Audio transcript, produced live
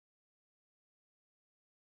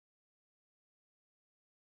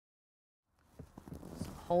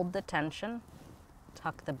hold the tension,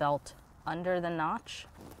 tuck the belt under the notch,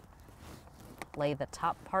 lay the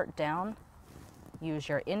top part down, use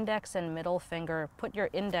your index and middle finger, put your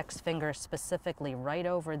index finger specifically right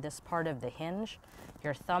over this part of the hinge.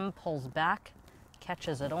 Your thumb pulls back,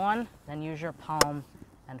 catches it on, then use your palm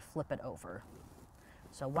and flip it over.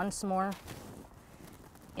 So once more,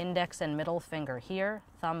 index and middle finger here,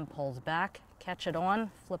 thumb pulls back, catch it on,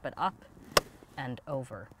 flip it up and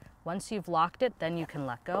over. Once you've locked it, then you can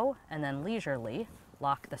let go and then leisurely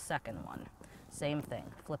lock the second one. Same thing,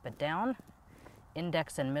 flip it down,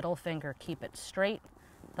 index and middle finger keep it straight,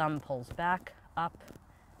 thumb pulls back, up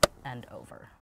and over.